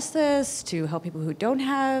to address this, to help people who don't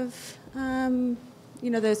have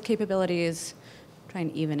those capabilities, try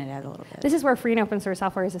and even it out a little bit? This is where free and open source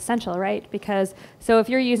software is essential, right? Because so if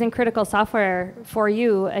you're using critical software for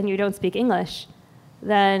you and you don't speak English,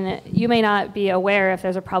 then you may not be aware if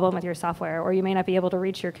there's a problem with your software, or you may not be able to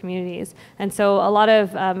reach your communities. And so a lot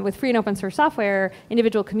of, with free and open source software,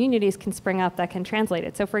 individual communities can spring up that can translate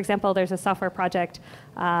it. So for example, there's a software project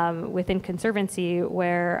within Conservancy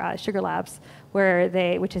where, Sugar Labs,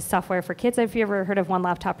 which is software for kids. Have you ever heard of One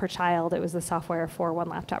Laptop Per Child? It was the software for One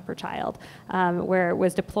Laptop Per Child, where it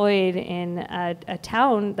was deployed in a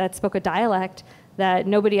town that spoke a dialect that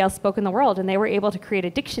nobody else spoke in the world, and they were able to create a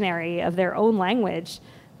dictionary of their own language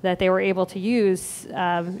that they were able to use.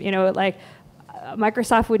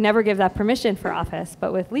 Microsoft would never give that permission for Office,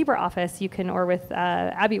 but with LibreOffice, or with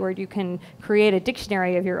AbiWord, you can create a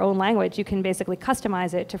dictionary of your own language. You can basically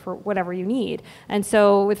customize it for whatever you need. And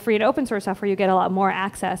so with free and open source software, you get a lot more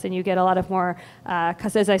access, and you get a lot of more,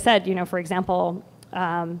 because as I said, for example,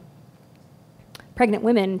 pregnant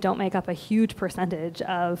women don't make up a huge percentage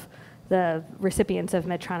of the recipients of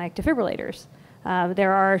Medtronic defibrillators.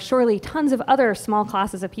 There are surely tons of other small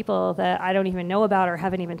classes of people that I don't even know about or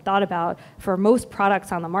haven't even thought about for most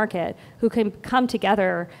products on the market who can come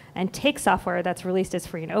together and take software that's released as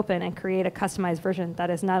free and open and create a customized version that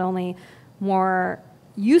is not only more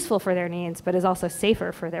useful for their needs, but is also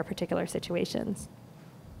safer for their particular situations.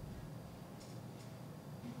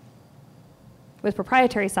 With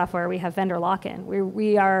proprietary software, we have vendor lock-in.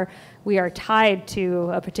 We are tied to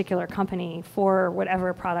a particular company for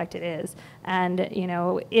whatever product it is. And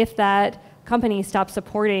if that company stops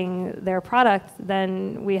supporting their product,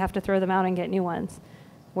 then we have to throw them out and get new ones.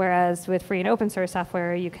 Whereas with free and open source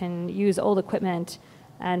software, you can use old equipment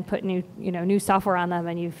and put new software on them,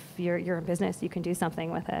 and you're in business. You can do something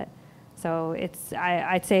with it. So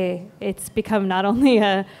I'd say it's become not only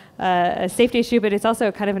a safety issue, but it's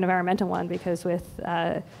also kind of an environmental one, because with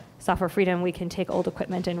software freedom, we can take old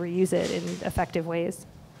equipment and reuse it in effective ways.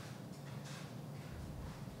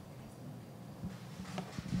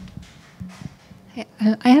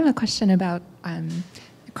 I have a question about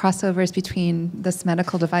crossovers between this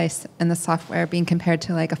medical device and the software being compared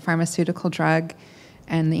to like a pharmaceutical drug,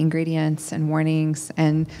 and the ingredients and warnings,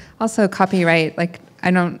 and also copyright.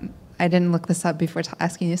 I didn't look this up before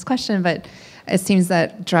asking this question, but it seems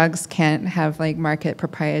that drugs can't have like market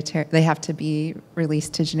proprietary. They have to be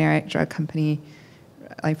released to generic drug company,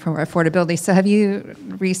 like for affordability. So have you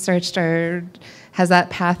researched, or has that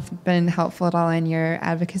path been helpful at all in your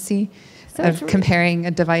advocacy of comparing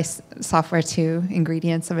a device software to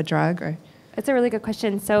ingredients of a drug? Or it's a really good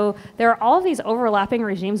question. So there are all of these overlapping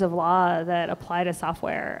regimes of law that apply to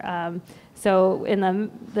software. So in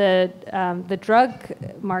the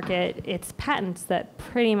drug market, it's patents that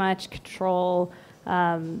pretty much control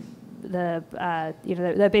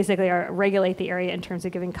that basically regulate the area in terms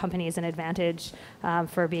of giving companies an advantage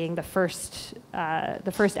for being the first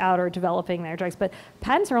out or developing their drugs. But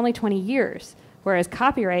patents are only 20 years. Whereas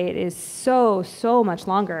copyright is so much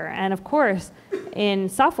longer. And of course, in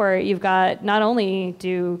software, you've got not only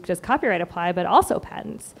does copyright apply, but also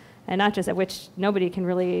patents. And not just, which nobody can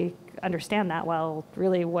really understand that well,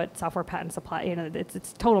 really what software patents apply. It's a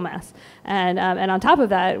total mess. And on top of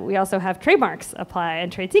that, we also have trademarks apply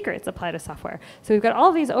and trade secrets apply to software. So we've got all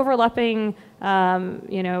of these overlapping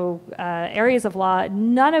areas of law,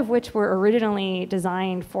 none of which were originally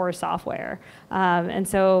designed for software. And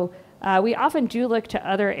so we often do look to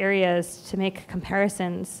other areas to make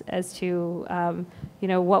comparisons as to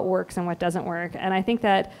what works and what doesn't work. And I think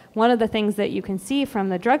that one of the things that you can see from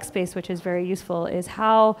the drug space, which is very useful, is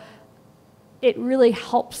how it really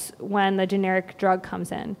helps when the generic drug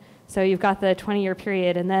comes in. So you've got the 20-year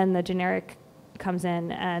period, and then the generic comes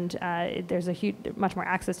in, and there's much more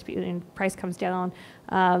access to people, and price comes down.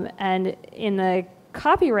 And in the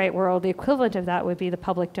copyright world, the equivalent of that would be the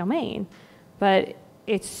public domain. But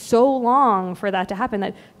it's so long for that to happen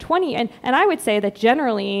that 20, and I would say that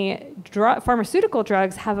generally pharmaceutical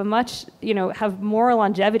drugs have a much, have more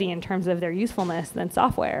longevity in terms of their usefulness than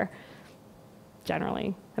software,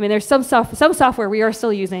 generally. I mean, there's some software we are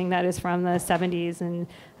still using that is from the 70s and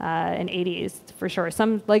 80s, for sure.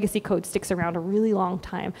 Some legacy code sticks around a really long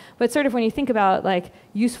time. But sort of when you think about like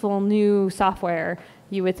useful new software,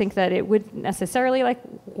 you would think that it would necessarily, like,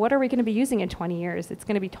 what are we going to be using in 20 years? It's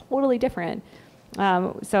going to be totally different.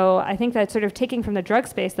 So I think that sort of taking from the drug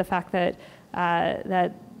space the fact that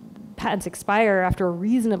that patents expire after a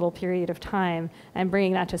reasonable period of time and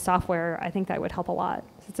bringing that to software, I think that would help a lot.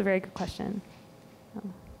 So it's a very good question.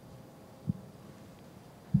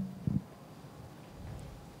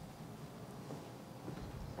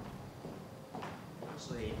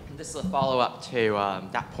 This is a follow-up to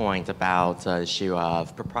that point about the issue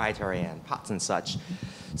of proprietary and patents and such.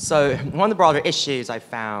 So one of the broader issues I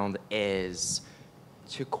found is,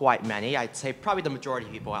 to quite many, I'd say probably the majority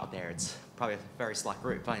of people out there, it's probably a very select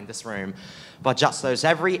group in this room, but just those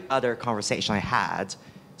every other conversation I had,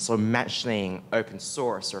 so mentioning open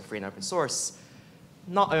source or free and open source,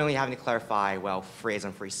 not only having to clarify, well, free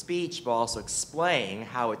isn't free speech, but also explain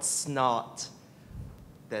how it's not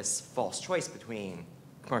this false choice between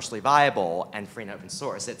commercially viable and free and open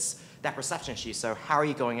source. It's that perception issue. So how are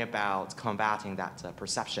you going about combating that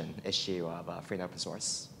perception issue of free and open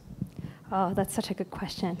source? Oh, that's such a good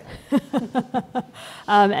question.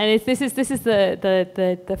 And this is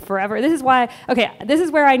the forever. This is why. Okay, this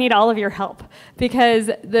is where I need all of your help, because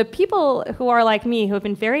the people who are like me, who have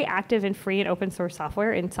been very active in free and open source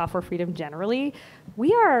software and software freedom generally,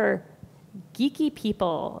 we are geeky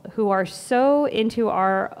people who are so into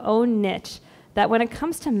our own niche that when it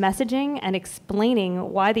comes to messaging and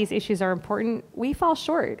explaining why these issues are important, we fall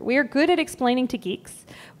short. We are good at explaining to geeks.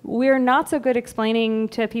 We're not so good explaining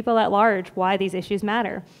to people at large why these issues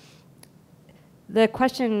matter. The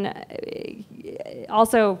question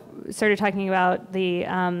also started talking about the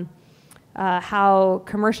how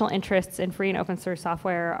commercial interests in free and open source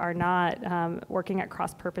software are not working at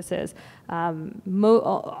cross purposes.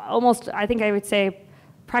 Almost, I think I would say,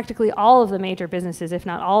 practically all of the major businesses, if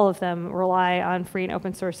not all of them, rely on free and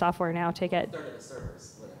open source software now to get. Third of the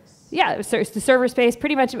servers, Linux. Yeah, so it's the server space.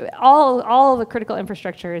 Pretty much all the critical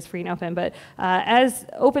infrastructure is free and open. But as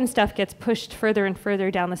open stuff gets pushed further and further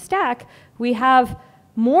down the stack, we have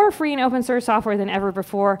more free and open source software than ever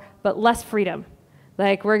before, but less freedom.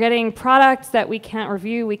 Like, we're getting products that we can't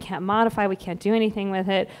review, we can't modify, we can't do anything with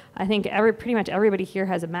it. I think pretty much everybody here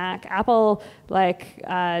has a Mac. Apple,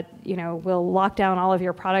 will lock down all of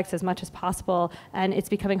your products as much as possible, and it's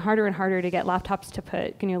becoming harder and harder to get laptops to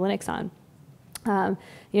put GNU Linux on.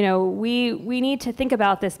 We need to think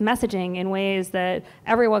about this messaging in ways that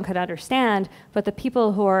everyone could understand, but the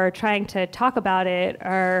people who are trying to talk about it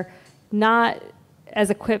are not as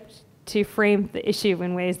equipped to frame the issue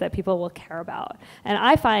in ways that people will care about. And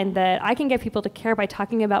I find that I can get people to care by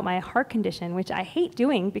talking about my heart condition, which I hate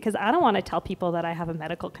doing because I don't want to tell people that I have a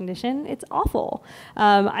medical condition. It's awful.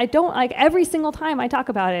 I don't like every single time I talk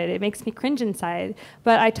about it. It makes me cringe inside.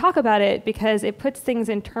 But I talk about it because it puts things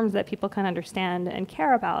in terms that people can understand and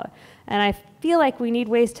care about. And I feel like we need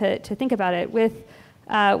ways to think about it. With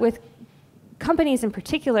companies in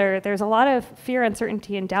particular, there's a lot of fear,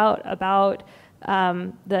 uncertainty, and doubt about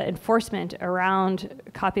the enforcement around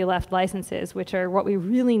copyleft licenses, which are what we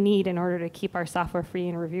really need in order to keep our software free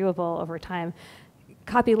and reviewable over time.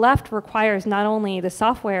 Copyleft requires not only the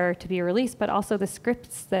software to be released, but also the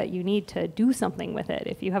scripts that you need to do something with it.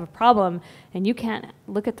 If you have a problem and you can't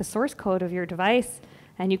look at the source code of your device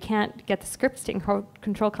and you can't get the scripts to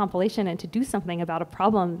control compilation and to do something about a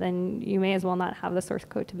problem, then you may as well not have the source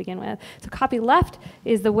code to begin with. So copyleft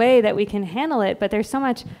is the way that we can handle it, but there's so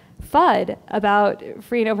much FUD about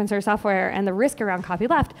free and open source software and the risk around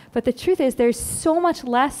copyleft. But the truth is there's so much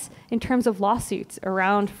less in terms of lawsuits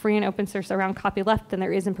around free and open source, around copyleft, than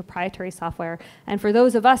there is in proprietary software. And for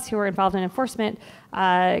those of us who are involved in enforcement,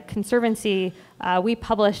 Conservancy, we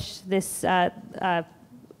published this,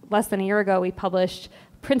 less than a year ago, we published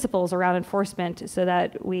principles around enforcement so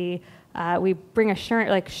that we bring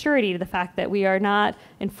surety to the fact that we are not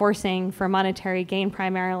enforcing for monetary gain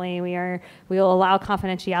primarily. We will allow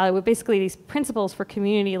confidentiality. We're basically these principles for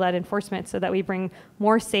community-led enforcement so that we bring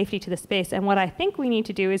more safety to the space. And what I think we need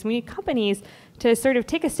to do is we need companies to sort of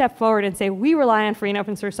take a step forward and say, we rely on free and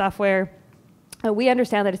open source software. We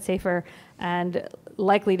understand that it's safer and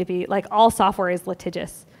likely to be, like all software is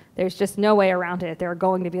litigious. There's just no way around it. There are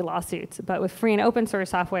going to be lawsuits. But with free and open source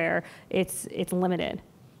software, it's limited.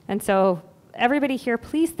 And so everybody here,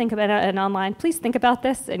 please think about it, and online, please think about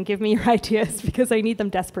this and give me your ideas because I need them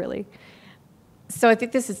desperately. So I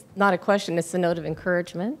think this is not a question, it's a note of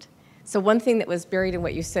encouragement. So one thing that was buried in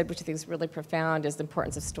what you said, which I think is really profound, is the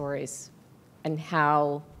importance of stories and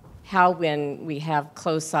how when we have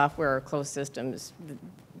closed software or closed systems,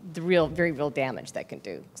 the very real damage that can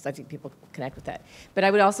do. Because I think people connect with that. But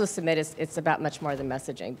I would also submit it's about much more than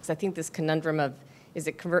messaging. Because I think this conundrum of, is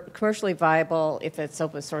it commercially viable if it's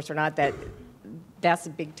open source or not, that's a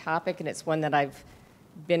big topic, and it's one that I've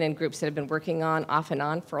been in groups that have been working on off and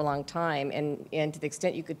on for a long time. And to the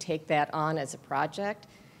extent you could take that on as a project,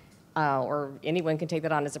 or anyone can take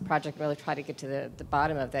that on as a project and really try to get to the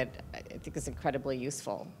bottom of that, I think is incredibly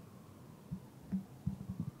useful.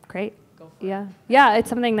 Great. Yeah, it's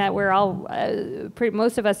something that we're all,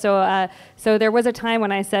 most of us, so there was a time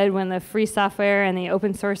when I said when the free software and the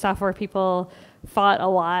open source software people fought a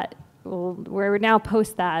lot. Well, we're now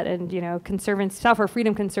post that, and Software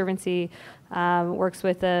Freedom Conservancy works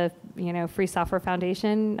with the Free Software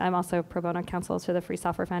Foundation. I'm also pro bono counsel to the Free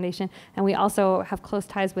Software Foundation, and we also have close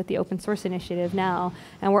ties with the Open Source Initiative now,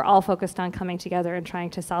 and we're all focused on coming together and trying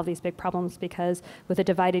to solve these big problems, because with a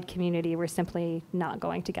divided community, we're simply not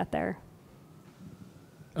going to get there.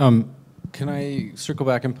 Can I circle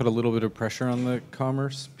back and put a little bit of pressure on the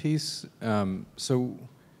commerce piece? So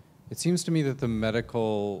it seems to me that the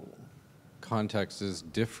medical context is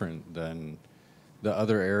different than the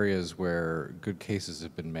other areas where good cases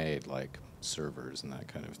have been made, like servers and that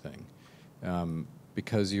kind of thing,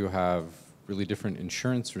 because you have really different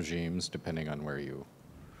insurance regimes depending on where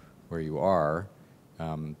you are,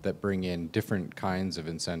 that bring in different kinds of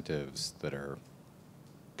incentives that are,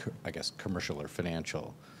 I guess, commercial or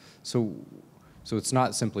financial. So it's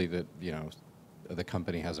not simply that the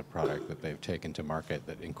company has a product that they've taken to market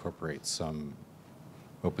that incorporates some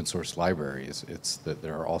open source libraries. It's that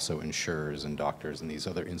there are also insurers and doctors and these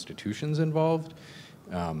other institutions involved.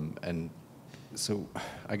 And so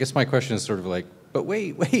I guess my question is sort of like, but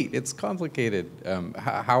wait, it's complicated.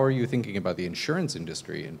 How are you thinking about the insurance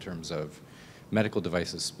industry in terms of medical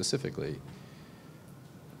devices specifically?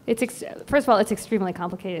 First of all, it's extremely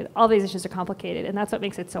complicated. All these issues are complicated, and that's what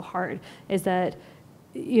makes it so hard, is that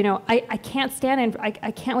I can't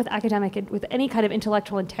I can't with with any kind of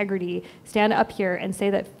intellectual integrity stand up here and say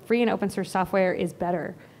that free and open source software is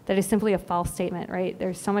better. That is simply a false statement, right?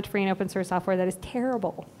 There's so much free and open source software that is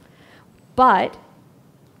terrible. But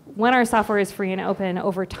when our software is free and open,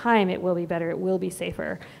 over time it will be better, it will be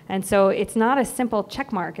safer. And so it's not a simple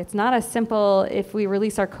check mark. It's not a simple, if we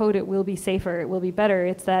release our code, it will be safer, it will be better.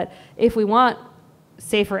 It's that if we want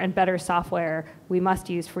safer and better software, we must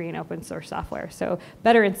use free and open source software. So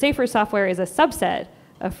better and safer software is a subset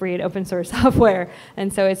of free and open source software.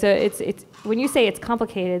 And so it's when you say it's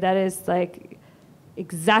complicated, that is like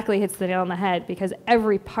exactly hits the nail on the head, because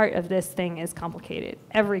every part of this thing is complicated.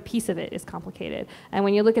 Every piece of it is complicated. And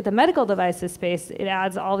when you look at the medical devices space, it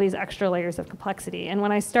adds all these extra layers of complexity. And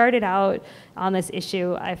when I started out on this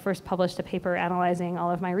issue, I first published a paper analyzing all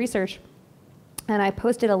of my research, and I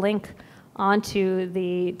posted a link onto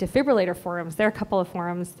the defibrillator forums. There are a couple of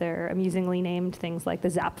forums. They're amusingly named things like the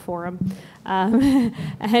Zap forum. And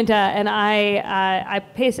I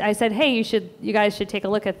said, hey, you guys should take a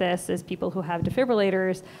look at this as people who have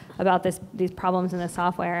defibrillators about these problems in the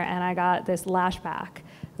software. And I got this lashback.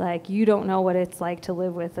 Like, you don't know what it's like to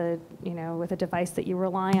live with a device that you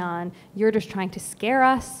rely on. You're just trying to scare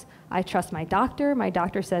us. I trust my doctor. My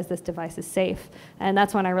doctor says this device is safe. And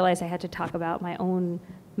that's when I realized I had to talk about my own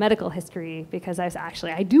medical history, because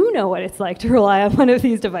I do know what it's like to rely on one of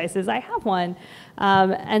these devices. I have one.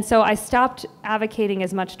 And so I stopped advocating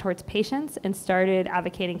as much towards patients and started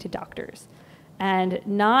advocating to doctors. And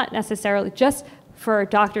not necessarily just for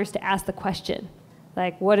doctors to ask the question,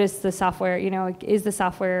 like, what is the software, is the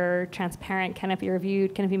software transparent? Can it be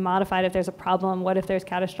reviewed? Can it be modified if there's a problem? What if there's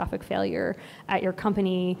catastrophic failure at your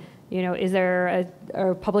company? Is there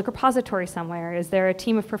a public repository somewhere? Is there a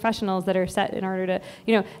team of professionals that are set in order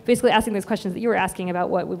to, basically asking those questions that you were asking about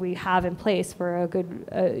what would we have in place for a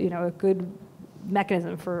good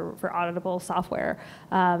mechanism for auditable software.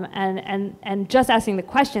 And just asking the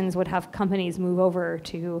questions would have companies move over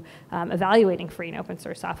to evaluating free and open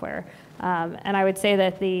source software. And I would say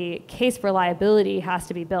that the case for liability has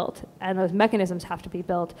to be built, and those mechanisms have to be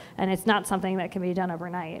built, and it's not something that can be done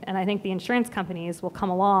overnight. And I think the insurance companies will come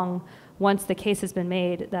along once the case has been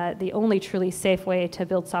made that the only truly safe way to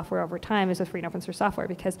build software over time is with free and open source software,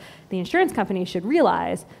 because the insurance companies should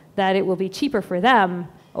realize that it will be cheaper for them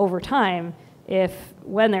over time if,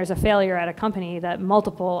 when there's a failure at a company, that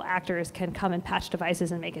multiple actors can come and patch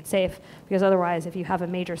devices and make it safe. Because otherwise, if you have a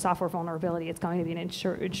major software vulnerability, it's going to be an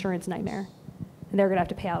insurance nightmare. And they're going to have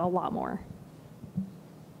to pay out a lot more.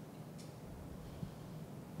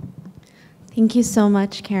 Thank you so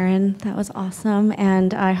much, Karen. That was awesome.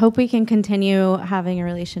 And I hope we can continue having a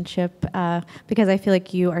relationship because I feel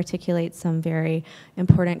like you articulate some very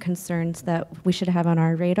important concerns that we should have on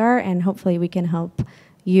our radar. And hopefully we can help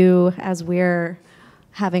you as we're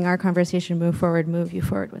having our conversation move you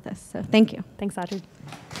forward with us. So thank you. Thanks, Audrey.